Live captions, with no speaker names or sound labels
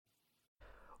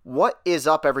What is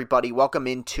up, everybody? Welcome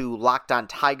into Locked On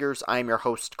Tigers. I am your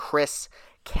host, Chris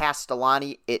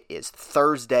Castellani. It is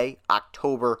Thursday,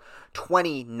 October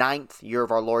 29th, year of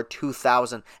our Lord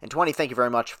 2020. Thank you very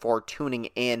much for tuning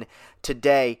in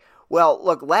today. Well,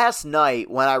 look, last night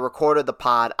when I recorded the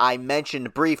pod, I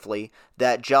mentioned briefly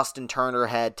that Justin Turner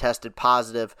had tested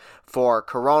positive for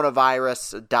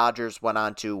coronavirus. Dodgers went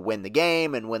on to win the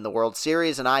game and win the World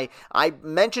Series, and I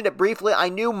mentioned it briefly. I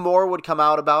knew more would come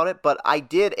out about it, but I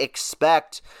did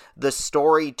expect the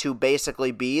story to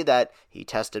basically be that he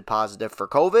tested positive for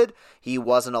COVID. He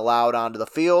wasn't allowed onto the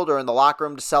field or in the locker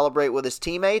room to celebrate with his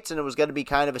teammates, and it was going to be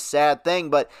kind of a sad thing.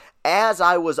 But as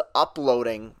I was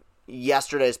uploading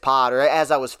yesterday's pod, or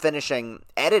as I was finishing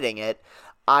editing it,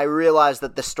 I realized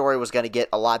that the story was going to get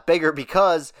a lot bigger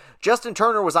because Justin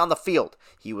Turner was on the field.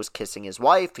 He was kissing his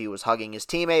wife, he was hugging his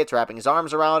teammates, wrapping his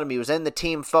arms around him, he was in the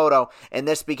team photo, and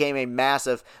this became a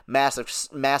massive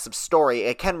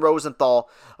story. Ken Rosenthal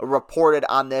reported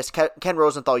on this. Ken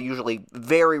Rosenthal, usually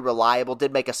very reliable,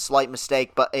 did make a slight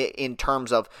mistake, but in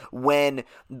terms of when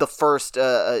the first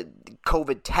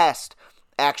COVID test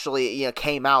actually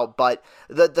came out. But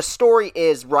the story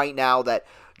is right now that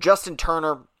Justin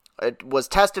Turner was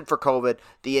tested for COVID.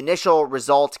 The initial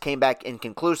results came back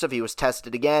inconclusive. He was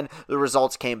tested again. The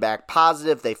results came back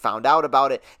positive. They found out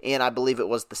about it, and I believe it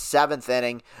was the 7th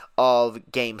inning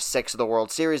of Game 6 of the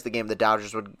World Series, the game the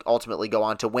Dodgers would ultimately go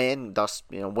on to win, thus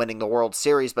winning the World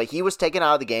Series. But he was taken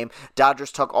out of the game.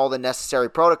 Dodgers took all the necessary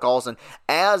protocols, and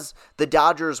as the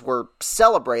Dodgers were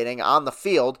celebrating on the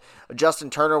field,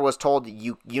 Justin Turner was told,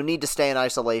 you need to stay in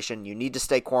isolation, you need to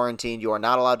stay quarantined, you are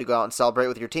not allowed to go out and celebrate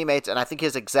with your teammates. And I think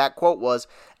his exact quote was,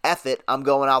 "F it, I'm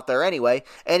going out there anyway."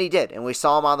 And he did, and we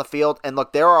saw him on the field. And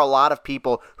look, there are a lot of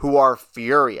people who are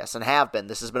furious and have been.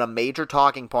 This has been a major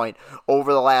talking point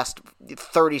over the last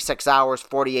 36 hours,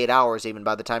 48 hours even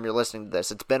by the time you're listening to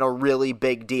this. It's been a really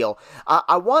big deal.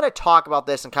 I want to talk about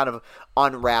this and kind of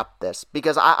unwrap this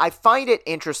because I find it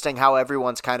interesting how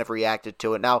everyone's kind of reacted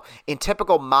to it. Now, in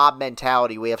typical mob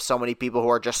mentality, we have so many people who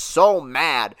are just so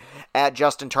mad at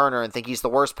Justin Turner and think he's the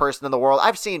worst person in the world.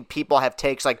 I've seen people have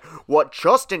takes like, what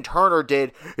Justin Turner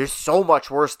did is so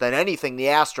much worse than anything the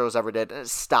Astros ever did.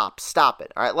 Stop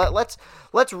it. All right,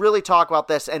 let's really talk about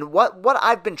this. And what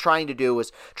I've been trying to do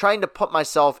is trying to put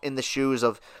myself in the shoes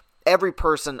of every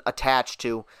person attached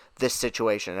to this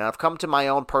situation, and I've come to my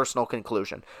own personal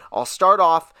conclusion. I'll start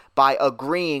off by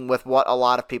agreeing with what a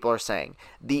lot of people are saying.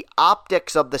 The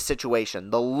optics of the situation,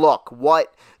 the look,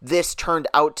 what this turned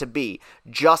out to be.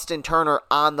 Justin Turner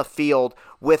on the field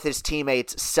with his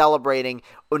teammates celebrating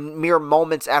mere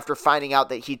moments after finding out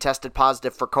that he tested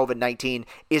positive for COVID-19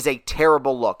 is a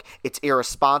terrible look. It's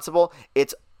irresponsible.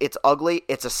 It's ugly.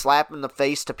 It's a slap in the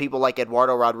face to people like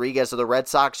Eduardo Rodriguez of the Red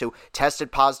Sox who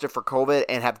tested positive for COVID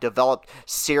and have developed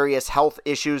serious health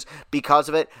issues because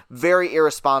of it. Very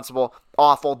irresponsible,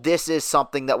 awful. This is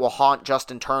something that will haunt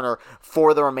Justin Turner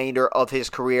for the remainder of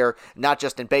his career, not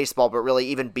just in baseball, but really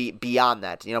even beyond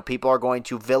that. People are going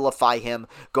to vilify him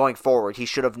going forward. He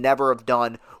should have never have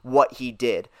done what he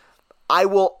did. I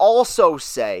will also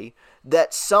say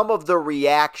that some of the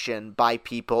reaction by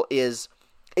people is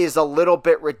a little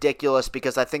bit ridiculous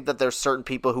because I think that there's certain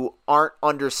people who aren't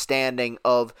understanding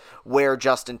of where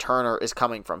Justin Turner is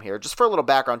coming from here. Just for a little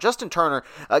background, Justin Turner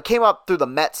came up through the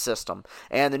Mets system,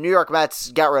 and the New York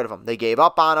Mets got rid of him. They gave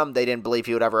up on him. They didn't believe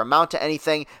he would ever amount to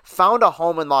anything. Found a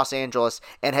home in Los Angeles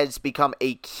and has become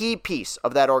a key piece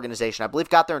of that organization. I believe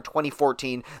got there in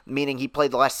 2014, meaning he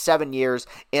played the last 7 years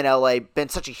in LA, been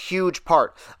such a huge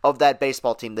part of that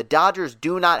baseball team. The Dodgers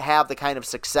do not have the kind of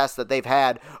success that they've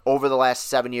had over the last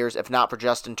 7 years if not for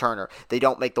Justin Turner. They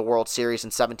don't make the World Series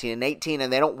in 17 and 18,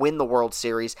 and they don't win the World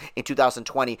Series in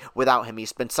 2020 without him.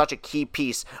 He's been such a key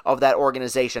piece of that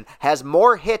organization. Has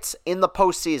more hits in the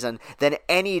postseason than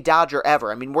any Dodger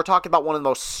ever. I mean, we're talking about one of the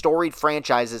most storied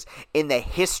franchises in the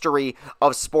history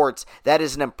of sports. That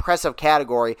is an impressive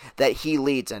category that he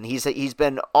leads in. He's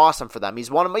been awesome for them.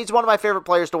 He's one of my favorite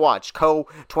players to watch.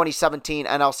 Co-2017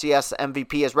 NLCS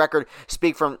MVP. His record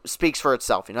speaks for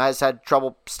itself. Has had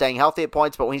trouble staying healthy at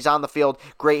points, but when he's on the field,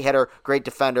 great hitter, great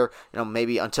defender.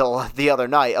 Maybe until the other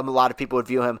night, a lot of people would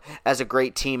view him as a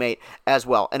great teammate as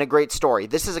well, and a great story.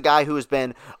 This is a guy who has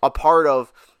been a part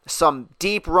of some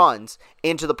deep runs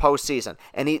into the postseason,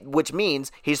 which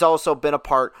means he's also been a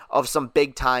part of some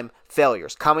big-time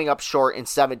failures, coming up short in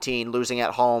 17, losing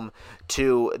at home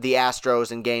to the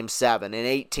Astros in Game 7. In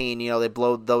 18, they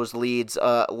blow those leads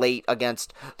late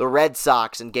against the Red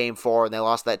Sox in Game 4, and they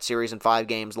lost that series in 5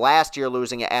 games. Last year,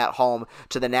 losing it at home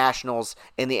to the Nationals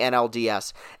in the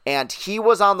NLDS. And he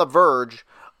was on the verge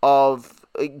of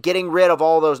getting rid of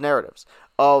all those narratives,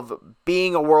 of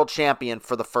being a world champion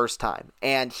for the first time.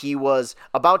 And he was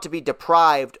about to be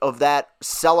deprived of that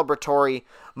celebratory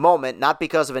moment, not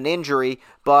because of an injury,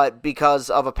 but because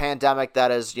of a pandemic that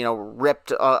has,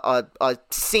 ripped a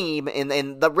seam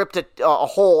ripped a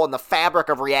hole in the fabric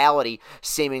of reality,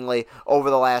 seemingly, over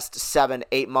the last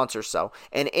 7-8 months or so.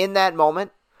 And in that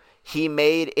moment, he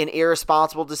made an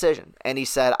irresponsible decision. And he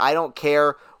said, I don't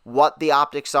care what the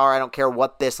optics are. I don't care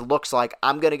what this looks like.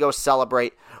 I'm going to go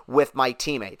celebrate with my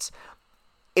teammates.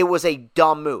 It was a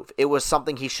dumb move. It was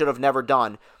something he should have never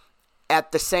done.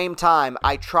 At the same time,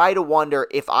 I try to wonder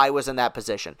if I was in that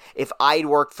position, if I'd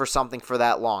worked for something for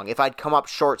that long, if I'd come up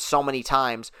short so many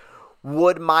times,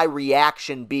 would my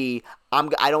reaction be,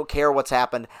 I don't care what's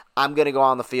happened, I'm going to go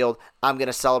on the field, I'm going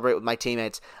to celebrate with my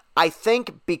teammates? I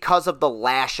think because of the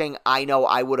lashing I know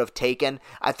I would have taken,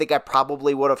 I think I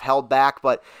probably would have held back,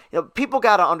 but people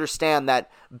got to understand that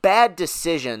bad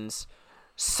decisions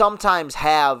sometimes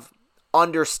have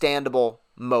understandable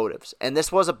motives, and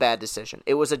this was a bad decision.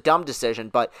 It was a dumb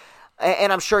decision,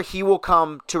 and I'm sure he will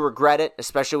come to regret it,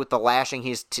 especially with the lashing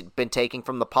he's been taking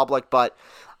from the public, but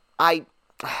I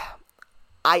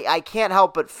can't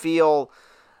help but feel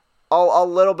a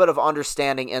little bit of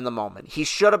understanding in the moment. He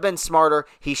should have been smarter.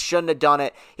 He shouldn't have done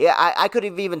it. Yeah, I could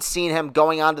have even seen him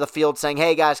going onto the field saying,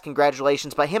 hey guys,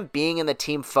 congratulations, but him being in the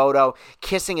team photo,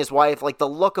 kissing his wife, like the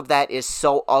look of that is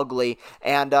so ugly,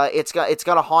 and it's going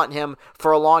to haunt him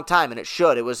for a long time, and it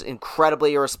should. It was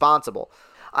incredibly irresponsible.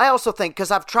 I also think, because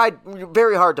I've tried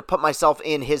very hard to put myself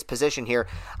in his position here,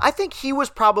 I think he was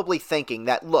probably thinking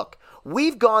that, look,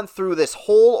 we've gone through this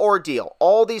whole ordeal,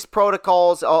 all these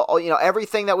protocols,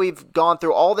 everything that we've gone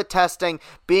through, all the testing,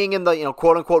 being in the,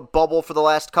 quote-unquote bubble for the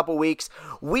last couple weeks.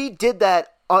 We did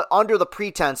that under the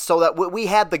pretense so that we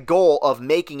had the goal of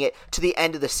making it to the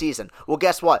end of the season. Well,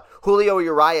 guess what? Julio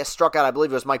Urias struck out, I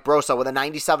believe it was Mike Brosa, with a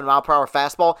 97-mile-per-hour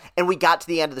fastball, and we got to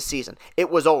the end of the season. It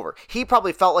was over. He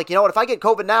probably felt like, if I get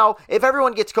COVID now, if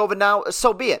everyone gets COVID now,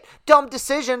 so be it. Dumb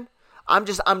decision.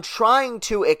 I'm trying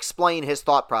to explain his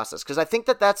thought process, because I think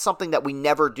that that's something that we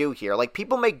never do here. Like,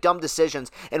 people make dumb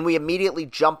decisions and we immediately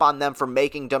jump on them for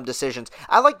making dumb decisions.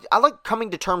 I like coming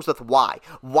to terms with why.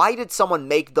 Why did someone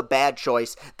make the bad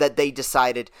choice that they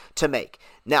decided to make?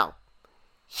 Now,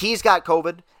 he's got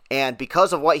COVID, and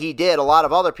because of what he did, a lot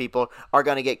of other people are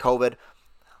going to get COVID.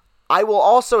 I will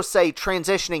also say,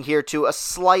 transitioning here to a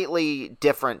slightly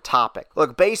different topic.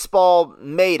 Look, baseball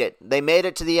made it. They made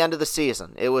it to the end of the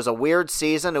season. It was a weird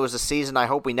season. It was a season I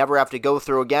hope we never have to go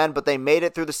through again, but they made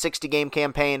it through the 60-game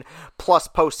campaign plus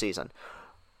postseason.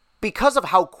 Because of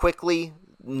how quickly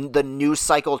the news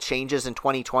cycle changes in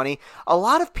 2020, a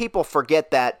lot of people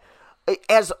forget that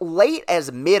as late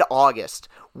as mid-August,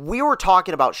 we were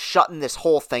talking about shutting this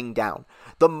whole thing down.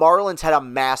 The Marlins had a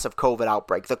massive COVID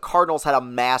outbreak. The Cardinals had a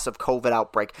massive COVID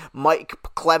outbreak. Mike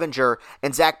Clevenger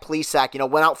and Zach Plesac,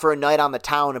 went out for a night on the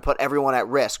town and put everyone at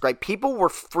risk, right? People were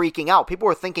freaking out. People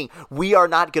were thinking, we are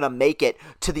not going to make it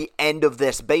to the end of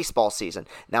this baseball season.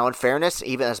 Now, in fairness,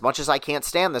 even as much as I can't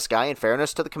stand this guy, in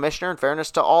fairness to the commissioner, in fairness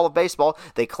to all of baseball,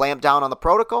 they clamped down on the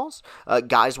protocols.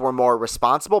 Guys were more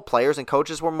responsible. Players and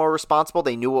coaches were more responsible.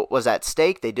 They knew what was at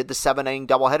stake. They did the 7-inning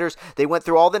doubleheaders. They went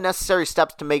through all the necessary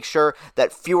steps to make sure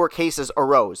that fewer cases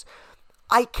arose.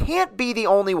 I can't be the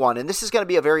only one, and this is going to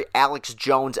be a very Alex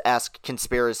Jones-esque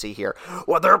conspiracy here.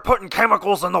 Well, they're putting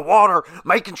chemicals in the water,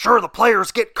 making sure the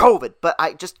players get COVID. But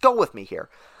just go with me here.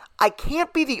 I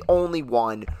can't be the only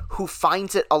one who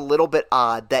finds it a little bit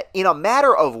odd that in a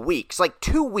matter of weeks, like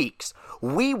 2 weeks,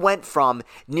 we went from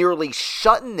nearly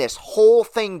shutting this whole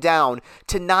thing down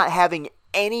to not having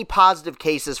any positive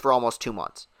cases for almost 2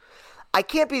 months. I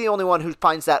can't be the only one who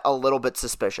finds that a little bit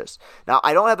suspicious. Now,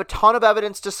 I don't have a ton of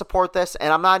evidence to support this,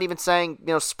 and I'm not even saying,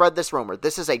 spread this rumor.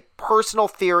 This is a personal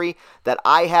theory that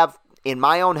I have in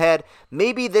my own head.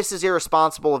 Maybe this is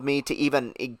irresponsible of me to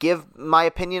even give my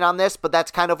opinion on this, but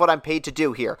that's kind of what I'm paid to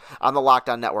do here on the Locked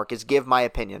On Network, is give my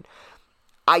opinion.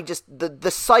 The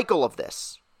cycle of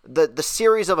this, the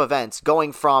series of events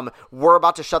going from we're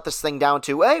about to shut this thing down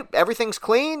to, hey, everything's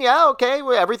clean, yeah, okay,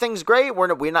 everything's great,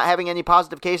 we're not having any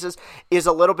positive cases, is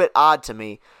a little bit odd to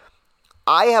me.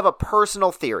 I have a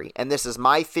personal theory, and this is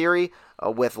my theory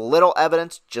with little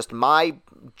evidence, just my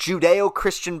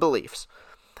Judeo-Christian beliefs.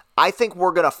 I think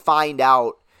we're going to find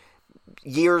out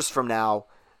years from now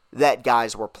that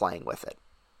guys were playing with it,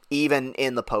 even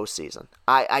in the postseason.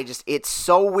 It's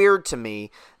so weird to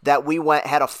me that we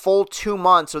had a full 2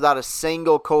 months without a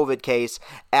single COVID case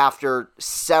after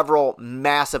several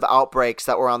massive outbreaks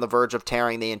that were on the verge of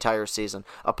tearing the entire season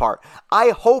apart. I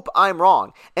hope I'm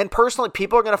wrong. And personally,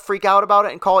 people are going to freak out about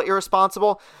it and call it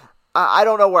irresponsible. I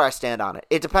don't know where I stand on it.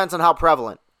 It depends on how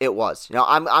prevalent It was.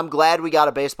 I'm glad we got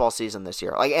a baseball season this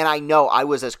year. And I know I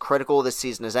was as critical of this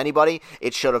season as anybody.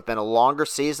 It should have been a longer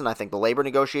season. I think the labor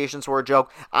negotiations were a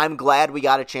joke. I'm glad we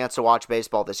got a chance to watch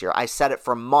baseball this year. I said it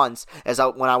for months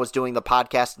when I was doing the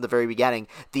podcast at the very beginning.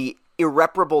 The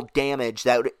irreparable damage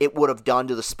that it would have done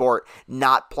to the sport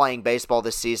not playing baseball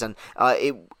this season.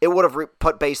 It would have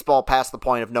put baseball past the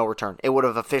point of no return. It would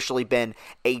have officially been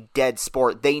a dead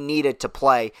sport. They needed to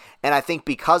play, and I think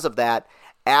because of that,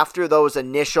 after those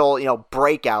initial,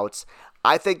 breakouts,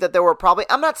 I think that there were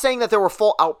I'm not saying that there were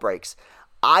full outbreaks.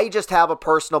 I just have a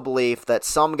personal belief that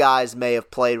some guys may have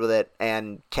played with it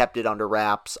and kept it under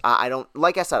wraps.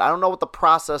 Like I said, I don't know what the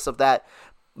process of that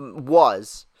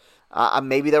was.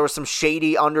 Maybe there were some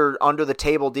shady under the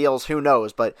table deals, who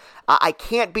knows, but I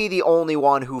can't be the only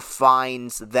one who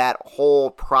finds that whole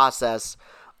process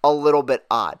a little bit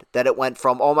odd, that it went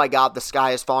from, oh my God, the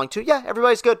sky is falling, to, yeah,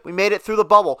 everybody's good. We made it through the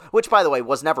bubble, which, by the way,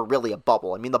 was never really a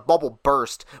bubble. I mean, the bubble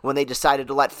burst when they decided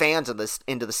to let fans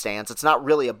into the stands. It's not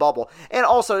really a bubble. And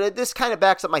also, this kind of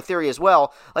backs up my theory as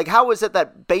well. How is it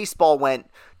that baseball went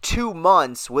 2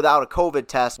 months without a COVID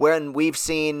test when we've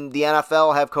seen the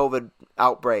NFL have COVID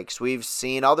outbreaks? We've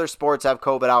seen other sports have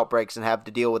COVID outbreaks and have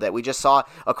to deal with it. We just saw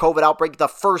a COVID outbreak the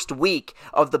first week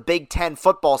of the Big Ten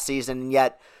football season, and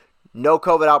yet no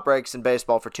COVID outbreaks in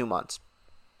baseball for 2 months.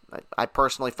 I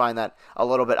personally find that a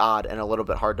little bit odd and a little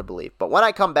bit hard to believe. But when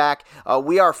I come back,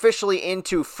 we are officially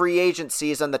into free agent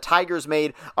season. The Tigers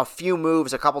made a few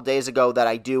moves a couple days ago that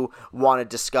I do want to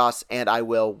discuss, and I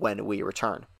will when we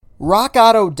return.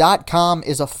 RockAuto.com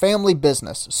is a family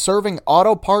business serving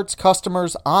auto parts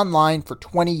customers online for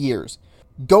 20 years.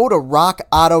 Go to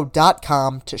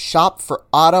RockAuto.com to shop for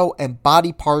auto and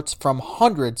body parts from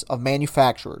hundreds of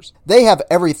manufacturers. They have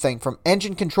everything from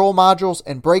engine control modules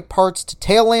and brake parts to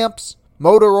tail lamps,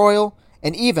 motor oil,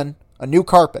 and even a new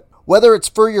carpet. Whether it's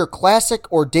for your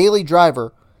classic or daily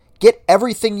driver, get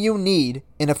everything you need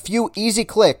in a few easy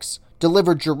clicks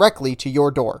delivered directly to your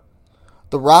door.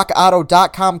 The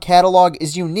RockAuto.com catalog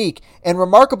is unique and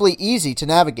remarkably easy to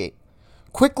navigate.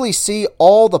 Quickly see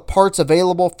all the parts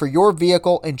available for your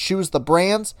vehicle and choose the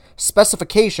brands,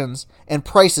 specifications, and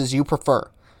prices you prefer.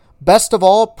 Best of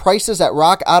all, prices at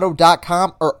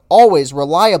RockAuto.com are always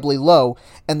reliably low,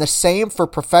 and the same for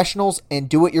professionals and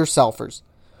do-it-yourselfers.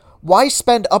 Why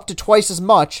spend up to twice as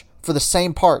much for the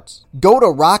same parts? Go to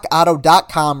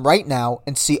RockAuto.com right now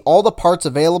and see all the parts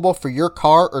available for your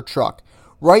car or truck.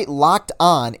 Write Locked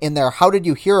On in their How Did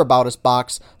You Hear About Us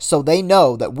box so they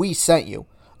know that we sent you.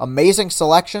 Amazing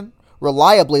selection,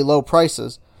 reliably low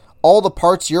prices, all the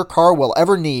parts your car will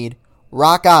ever need.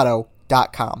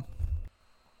 RockAuto.com.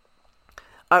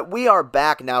 We are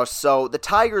back now. So the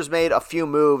Tigers made a few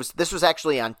moves. This was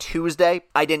actually on Tuesday.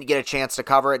 I didn't get a chance to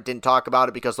cover it, didn't talk about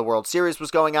it because the World Series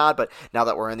was going on, but now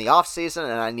that we're in the offseason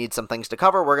and I need some things to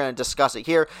cover, we're going to discuss it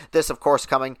here. This, of course,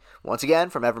 coming once again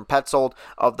from Evan Petzold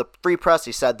of the Free Press.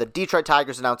 He said the Detroit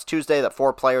Tigers announced Tuesday that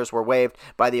 4 players were waived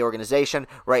by the organization: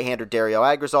 right-hander Dario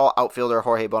Agrizal, outfielder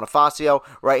Jorge Bonifacio,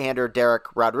 right-hander Derek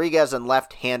Rodriguez, and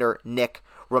left-hander Nick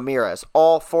Ramirez.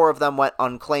 All 4 of them went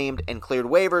unclaimed and cleared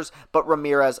waivers, but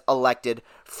Ramirez elected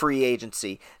free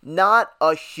agency. Not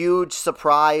a huge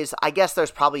surprise. I guess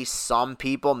there's probably some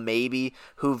people maybe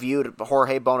who viewed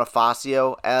Jorge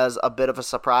Bonifacio as a bit of a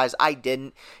surprise. I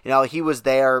didn't. He was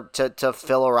there to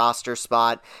fill a roster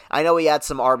spot. I know he had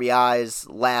some RBIs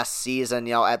last season,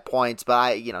 at points,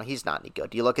 but he's not any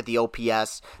good. You look at the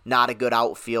OPS, not a good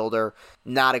outfielder,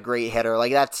 not a great hitter.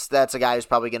 That's a guy who's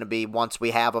probably going to be, once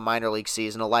we have a minor league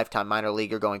season, a lifetime minor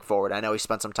leaguer going forward. I know he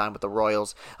spent some time with the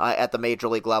Royals at the major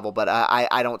league level, but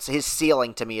I don't. His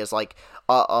ceiling to me is like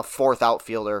a 4th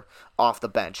outfielder off the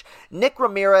bench. Nick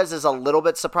Ramirez is a little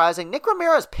bit surprising. Nick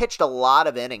Ramirez pitched a lot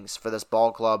of innings for this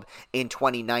ball club in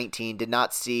 2019. Did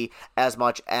not see as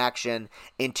much action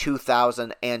in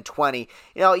 2020.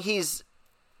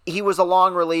 He was a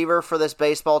long reliever for this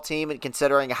baseball team, and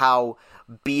considering how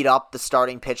beat up the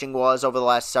starting pitching was over the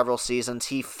last several seasons,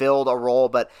 he filled a role,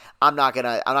 but I'm not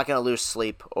gonna lose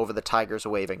sleep over the Tigers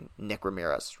waiving Nick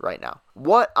Ramirez right now.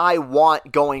 What I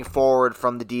want going forward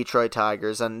from the Detroit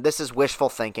Tigers, and this is wishful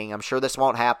thinking, I'm sure this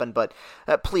won't happen, but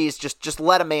please just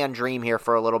let a man dream here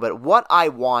for a little bit. What I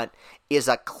want is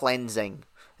a cleansing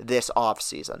this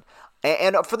offseason.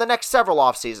 and for the next several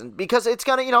offseason, because it's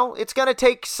gonna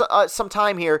take some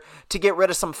time here to get rid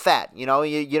of some fat. You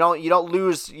don't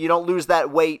lose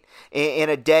that weight in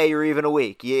a day or even a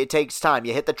week. It takes time.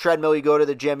 You hit the treadmill, you go to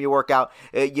the gym, you work out,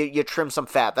 you trim some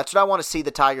fat. That's what I want to see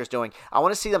the Tigers doing. I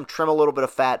want to see them trim a little bit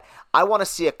of fat. I want to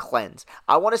see a cleanse.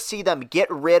 I want to see them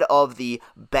get rid of the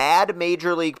bad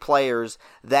major league players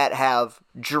that have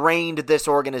drained this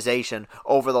organization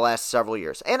over the last several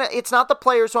years. And it's not the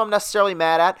players who I'm necessarily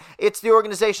mad at. It's the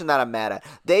organization that I'm mad at.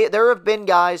 There have been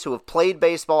guys who have played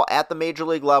baseball at the major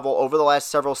league level over the last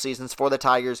several seasons for the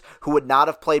Tigers who would not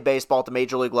have played baseball at the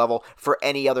major league level for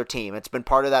any other team. It's been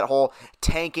part of that whole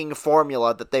tanking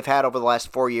formula that they've had over the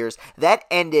last 4 years. That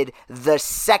ended the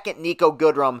second Nico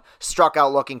Goodrum struck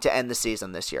out looking to end the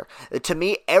season this year. To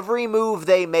me, every move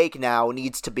they make now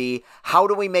needs to be, how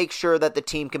do we make sure that the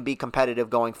team can be competitive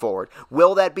going forward?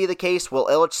 Will that be the case? Will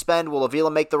Ilitch spend? Will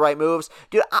Avila make the right moves?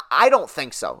 Dude, I don't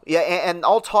think so. Yeah, and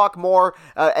I'll talk more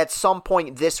at some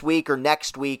point this week or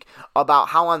next week about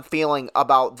how I'm feeling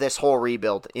about this whole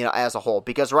rebuild, as a whole.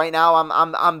 Because right now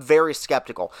I'm very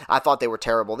skeptical. I thought they were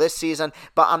terrible this season,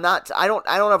 but I'm not. I don't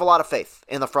have a lot of faith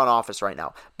in the front office right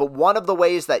now. But one of the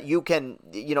ways that you can,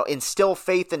 instill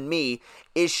faith in me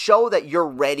is show that you're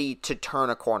ready to turn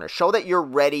a corner. Show that you're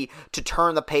ready to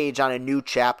turn the page on a new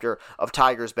chapter of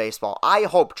Tigers baseball. I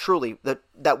hope truly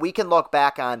that we can look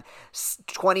back on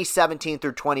 2017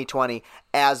 through 2020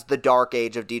 as the dark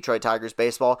age of Detroit Tigers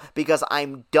baseball, because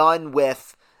I'm done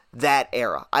with that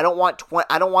era. I don't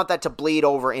want that to bleed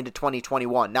over into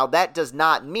 2021. Now, that does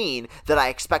not mean that I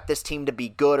expect this team to be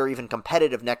good or even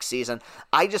competitive next season.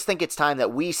 I just think it's time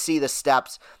that we see the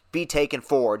steps be taken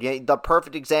forward. The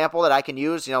perfect example that I can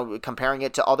use, comparing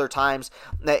it to other times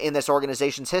in this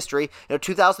organization's history,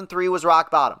 2003 was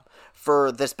rock bottom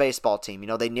for this baseball team.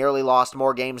 They nearly lost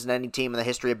more games than any team in the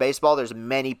history of baseball. There's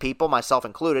many people, myself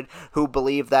included, who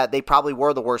believe that they probably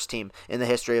were the worst team in the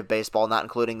history of baseball, not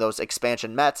including those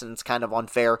expansion Mets, and it's kind of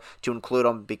unfair to include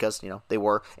them because, they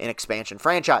were an expansion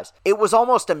franchise. It was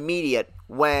almost immediate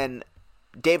when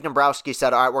Dave Dombrowski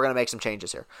said, all right, we're going to make some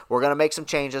changes here. We're going to make some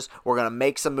changes. We're going to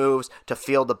make some moves to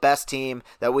field the best team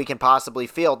that we can possibly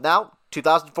field. Now,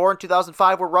 2004 and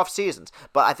 2005 were rough seasons,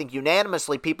 but I think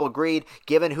unanimously people agreed,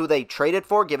 given who they traded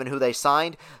for, given who they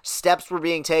signed, steps were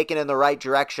being taken in the right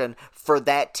direction for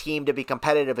that team to be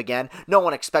competitive again. No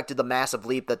one expected the massive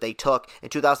leap that they took in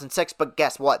 2006, but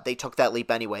guess what? They took that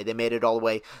leap anyway. They made it all the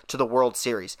way to the World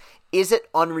Series. Is it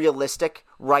unrealistic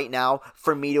right now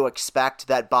for me to expect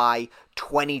that by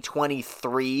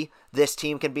 2023 this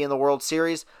team can be in the World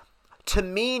Series? To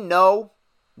me, no.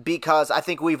 Because I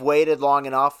think we've waited long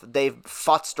enough. They've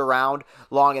futzed around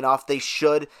long enough. They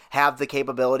should have the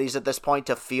capabilities at this point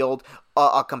to field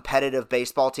a competitive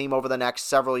baseball team over the next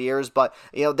several years. But,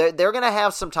 they're going to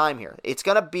have some time here. It's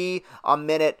going to be a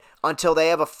minute until they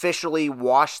have officially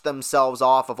washed themselves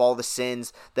off of all the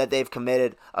sins that they've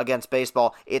committed against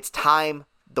baseball. It's time,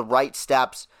 the right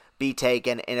steps be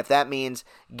taken, and if that means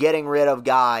getting rid of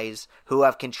guys who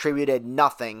have contributed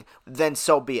nothing, then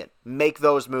so be it. Make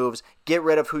those moves. Get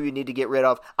rid of who you need to get rid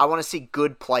of. I want to see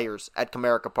good players at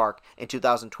Comerica Park in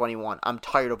 2021. I'm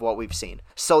tired of what we've seen.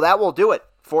 So that will do it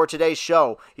for today's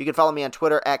show. You can follow me on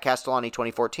Twitter at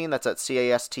Castellani2014. That's at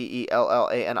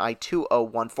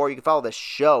CASTELLANI2014. You can follow this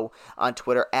show on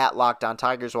Twitter at Locked On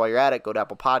Tigers. While you're at it, go to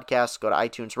Apple Podcasts, go to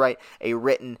iTunes, write a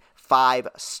written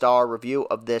 5-star review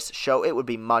of this show. It would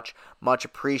be much, much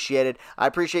appreciated. I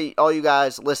appreciate all you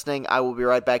guys listening. I will be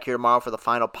right back here tomorrow for the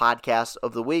final podcast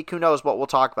of the week. Who knows what we'll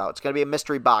talk about? It's going to be a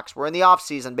mystery box. We're in the off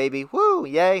season, baby. Woo,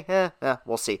 yay.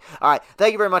 We'll see. All right.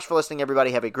 Thank you very much for listening,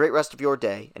 everybody. Have a great rest of your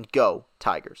day, and go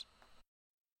Tigers.